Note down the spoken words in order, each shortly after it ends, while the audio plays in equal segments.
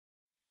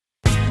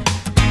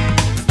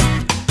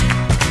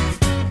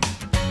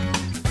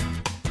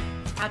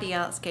Howdy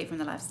y'all, it's Kate from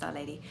The Lifestyle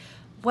Lady.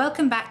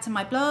 Welcome back to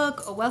my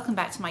blog, or welcome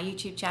back to my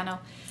YouTube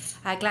channel.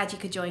 Glad you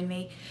could join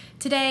me.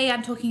 Today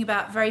I'm talking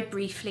about, very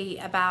briefly,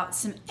 about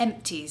some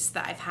empties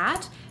that I've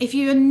had. If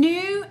you're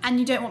new and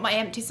you don't want my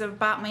empties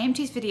about, my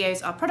empties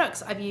videos are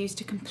products I've used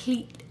to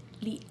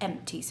completely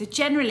empty. So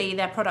generally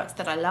they're products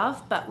that I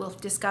love, but we'll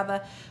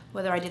discover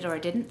whether I did or I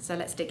didn't, so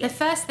let's dig in. The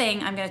first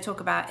thing I'm going to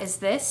talk about is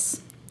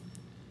this.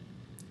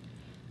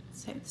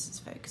 So this is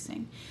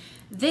focusing.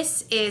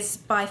 This is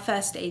by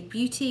First Aid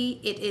Beauty.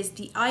 It is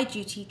the Eye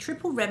Duty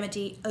Triple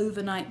Remedy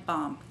Overnight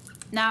Balm.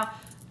 Now,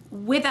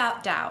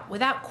 without doubt,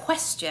 without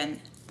question,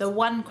 the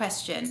one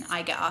question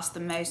I get asked the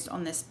most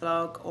on this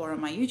blog or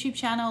on my YouTube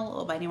channel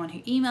or by anyone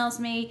who emails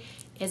me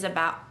is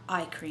about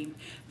eye cream,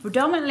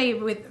 predominantly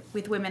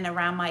with women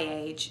around my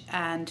age.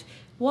 And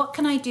what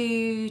can I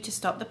do to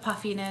stop the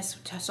puffiness,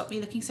 to stop me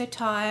looking so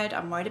tired?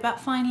 I'm worried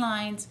about fine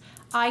lines.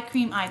 Eye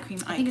cream, eye cream,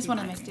 I think it's one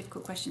of the most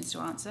difficult questions to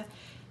answer.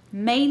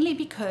 Mainly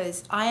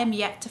because I am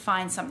yet to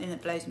find something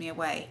that blows me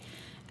away.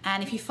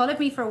 And if you followed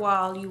me for a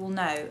while, you will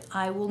know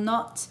I will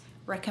not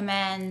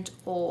recommend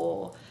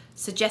or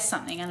suggest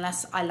something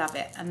unless I love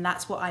it, and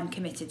that's what I'm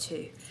committed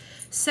to.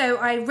 So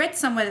I read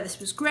somewhere that this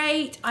was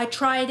great. I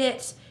tried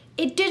it.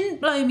 It didn't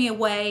blow me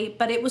away,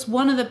 but it was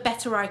one of the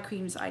better eye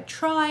creams I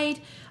tried.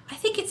 I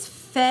think it's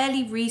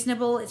fairly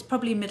reasonable. It's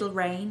probably middle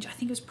range. I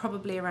think it was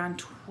probably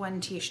around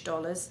 $20-ish,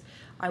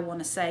 I want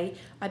to say.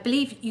 I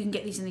believe you can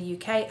get these in the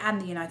UK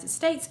and the United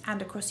States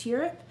and across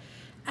Europe.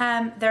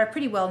 They're a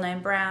pretty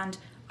well-known brand.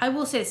 I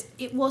will say this,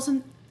 it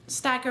wasn't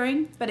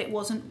staggering, but it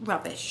wasn't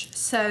rubbish.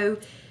 So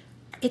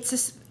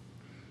it's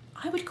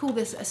I would call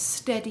this a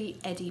steady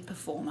Eddie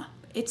performer.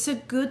 It's a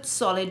good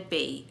solid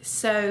B.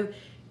 So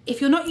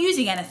if you're not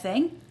using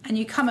anything and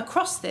you come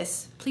across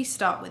this, please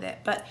start with it.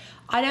 But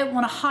I don't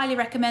want to highly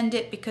recommend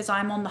it because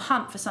I'm on the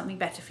hunt for something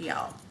better for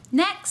y'all.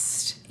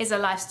 Next is a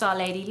Lifestyle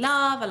Lady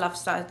love, a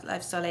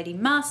Lifestyle Lady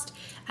must,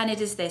 and it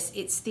is this.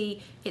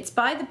 It's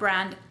by the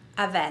brand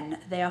Avène.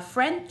 They are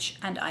French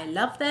and I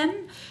love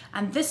them.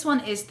 And this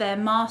one is their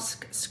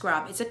mask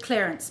scrub. It's a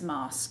clearance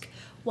mask.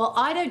 Well,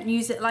 I don't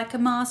use it like a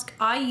mask.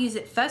 I use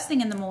it first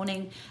thing in the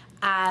morning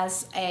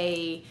as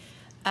a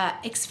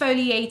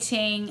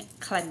exfoliating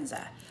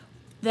cleanser.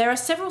 There are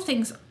several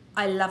things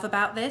I love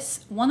about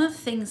this. One of the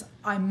things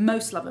I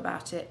most love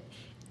about it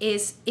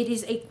is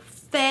a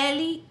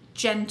fairly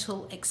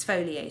gentle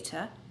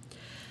exfoliator,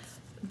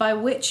 by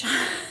which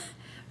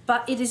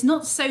but it is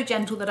not so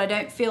gentle that I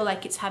don't feel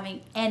like it's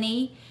having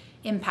any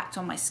impact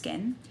on my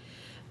skin,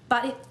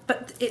 but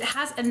it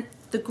has, and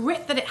the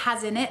grit that it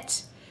has in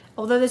it,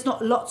 although there's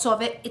not lots of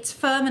it, it's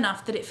firm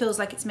enough that it feels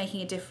like it's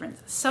making a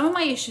difference. Some of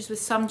my issues with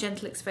some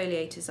gentle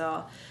exfoliators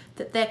are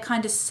that they're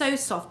kind of so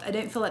soft I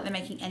don't feel like they're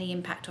making any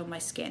impact on my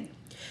skin.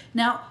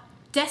 Now,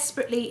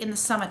 desperately in the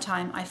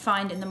summertime, I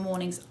find in the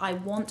mornings I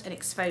want an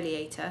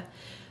exfoliator,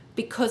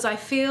 because I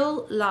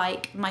feel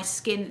like my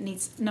skin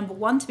needs, number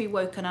one, to be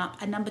woken up,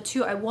 and number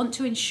two, I want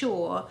to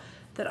ensure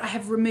that I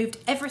have removed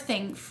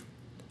everything.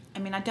 I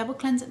mean, I double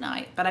cleanse at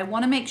night, but I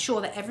want to make sure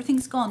that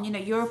everything's gone. You know,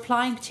 you're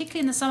applying,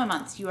 particularly in the summer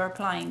months, you are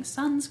applying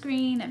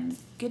sunscreen and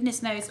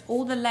goodness knows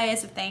all the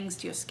layers of things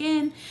to your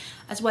skin,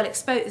 as well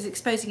as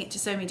exposing it to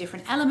so many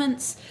different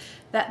elements,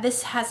 that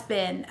this has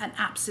been an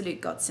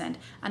absolute godsend.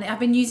 And I've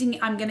been using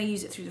it, I'm going to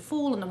use it through the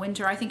fall and the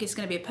winter. I think it's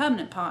going to be a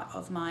permanent part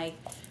of my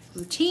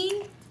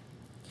routine.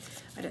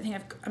 I don't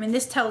think I mean,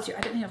 this tells you,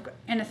 I don't think I've got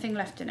anything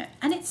left in it.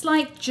 And it's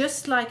like,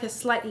 just like a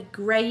slightly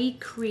grey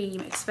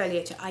cream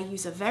exfoliator. I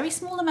use a very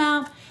small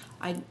amount.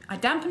 I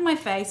dampen my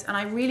face and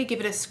I really give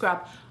it a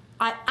scrub.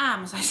 I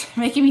am, so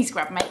making me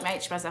scrub, make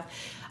myself.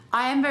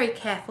 I am very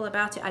careful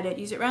about it. I don't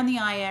use it around the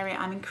eye area.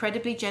 I'm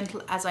incredibly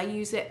gentle as I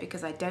use it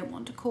because I don't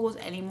want to cause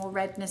any more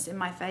redness in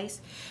my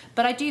face.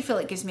 But I do feel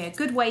it gives me a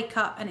good wake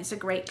up and it's a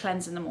great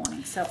cleanse in the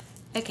morning. So,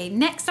 okay,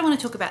 next I want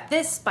to talk about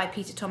this by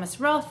Peter Thomas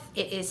Roth.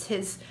 It is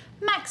his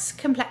Max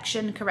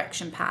Complexion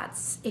Correction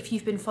Pads. If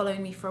you've been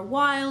following me for a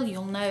while,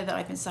 you'll know that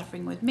I've been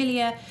suffering with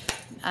milia.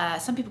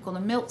 Some people call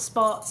them milk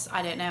spots.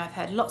 I don't know, I've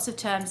heard lots of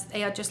terms.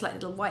 They are just like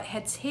little white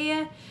heads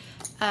here.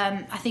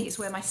 I think it's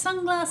where my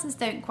sunglasses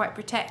don't quite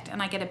protect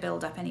and I get a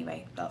build up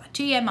anyway.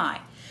 TMI.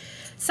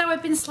 So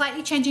I've been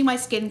slightly changing my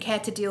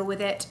skincare to deal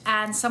with it,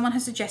 and someone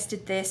has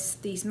suggested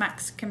these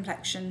Max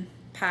Complexion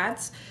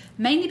pads,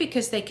 mainly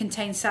because they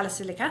contain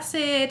salicylic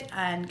acid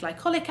and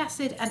glycolic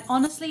acid, and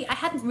honestly I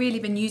hadn't really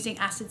been using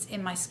acids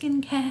in my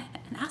skincare,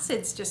 and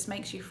acids just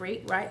makes you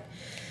freak, right?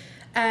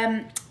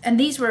 And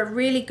these were a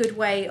really good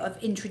way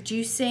of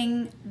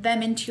introducing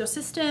them into your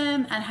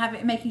system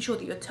and making sure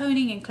that you're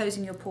toning and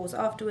closing your pores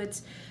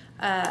afterwards.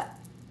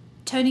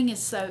 Toning is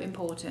so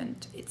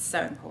important. It's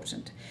so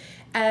important.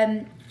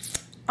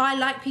 I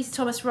like Peter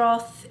Thomas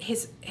Roth.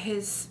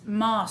 His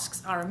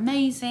masks are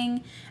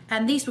amazing,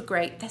 and these were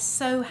great. They're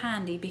so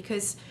handy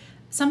because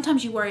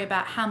sometimes you worry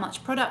about how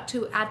much product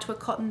to add to a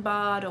cotton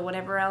bud or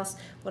whatever else.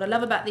 What I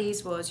love about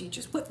these was you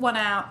just whip one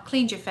out,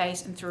 cleaned your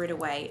face and threw it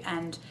away,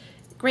 and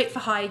great for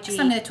hygiene.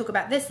 So I'm going to talk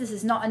about this. This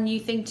is not a new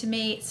thing to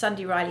me. It's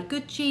Sunday Riley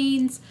Good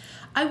Jeans.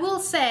 I will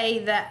say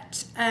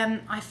that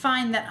I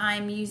find that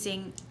I'm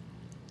using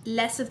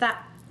less of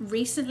that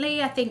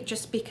recently, I think,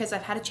 just because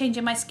I've had a change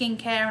in my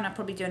skincare, and I'll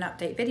probably do an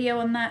update video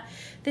on that.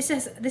 This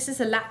is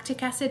a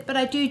lactic acid, but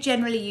I do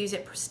generally use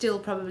it still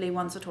probably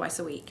once or twice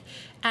a week,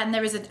 and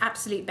there is an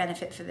absolute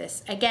benefit for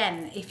this.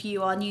 Again, if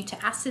you are new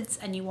to acids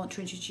and you want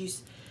to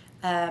introduce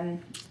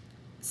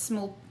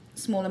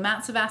small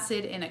amounts of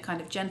acid in a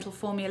kind of gentle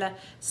formula,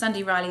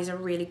 Sunday Riley is a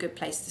really good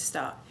place to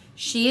start.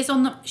 She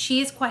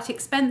is quite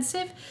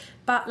expensive,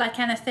 but like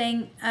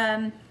anything,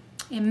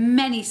 in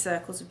many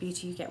circles of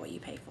beauty you get what you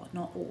pay for,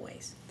 not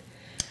always.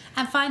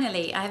 And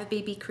finally, I have a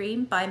BB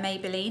cream by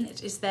Maybelline.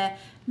 It is their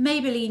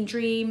Maybelline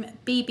Dream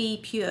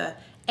BB Pure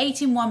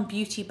 8-in-1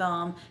 Beauty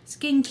Balm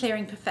Skin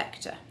Clearing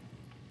Perfector.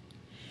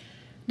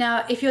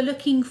 Now, if you're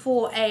looking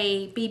for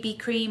a BB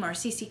cream or a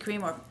CC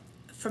cream or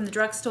from the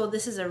drugstore,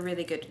 this is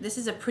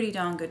a pretty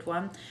darn good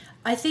one.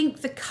 I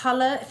think the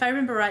colour, if I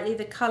remember rightly,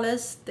 the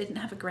colours, they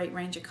didn't have a great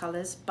range of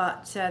colours,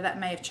 but that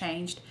may have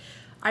changed.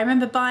 I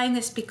remember buying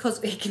this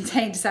because it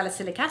contained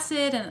salicylic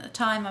acid, and at the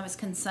time I was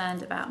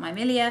concerned about my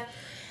milia,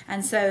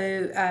 and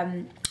so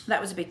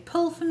that was a big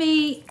pull for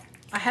me.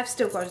 I have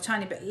still got a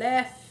tiny bit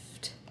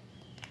left.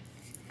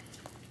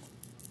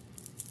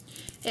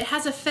 It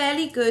has a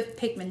fairly good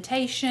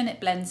pigmentation, it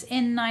blends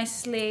in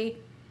nicely,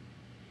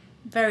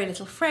 very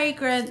little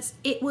fragrance.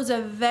 It was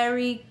a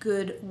very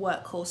good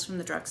workhorse from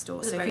the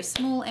drugstore. So a very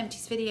small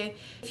empties video.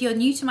 If you're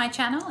new to my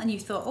channel and you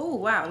thought, oh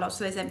wow, lots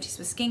of those empties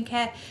were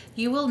skincare,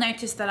 you will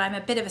notice that I'm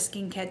a bit of a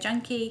skincare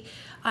junkie.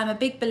 I'm a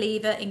big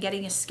believer in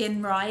getting your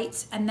skin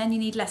right, and then you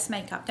need less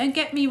makeup. Don't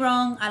get me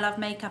wrong, I love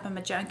makeup, I'm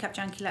a makeup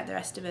junkie like the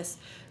rest of us,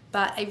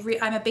 but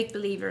I'm a big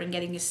believer in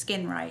getting your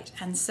skin right.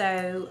 And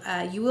so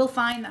you will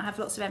find that I have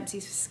lots of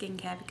empties for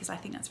skincare because I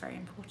think that's very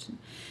important.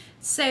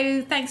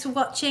 So thanks for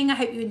watching. I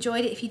hope you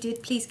enjoyed it. If you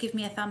did, please give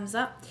me a thumbs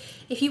up.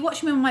 If you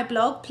watch me on my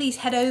blog, please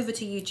head over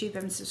to YouTube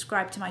and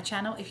subscribe to my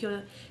channel. If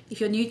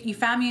you're new, you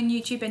found me on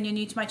YouTube and you're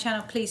new to my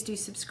channel, please do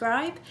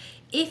subscribe.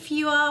 If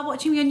you are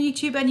watching me on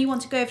YouTube and you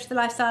want to go over to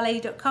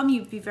thelifestylelady.com,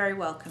 you'd be very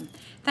welcome.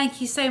 Thank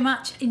you so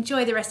much.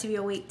 Enjoy the rest of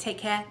your week. Take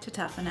care.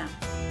 Ta-ta for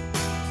now.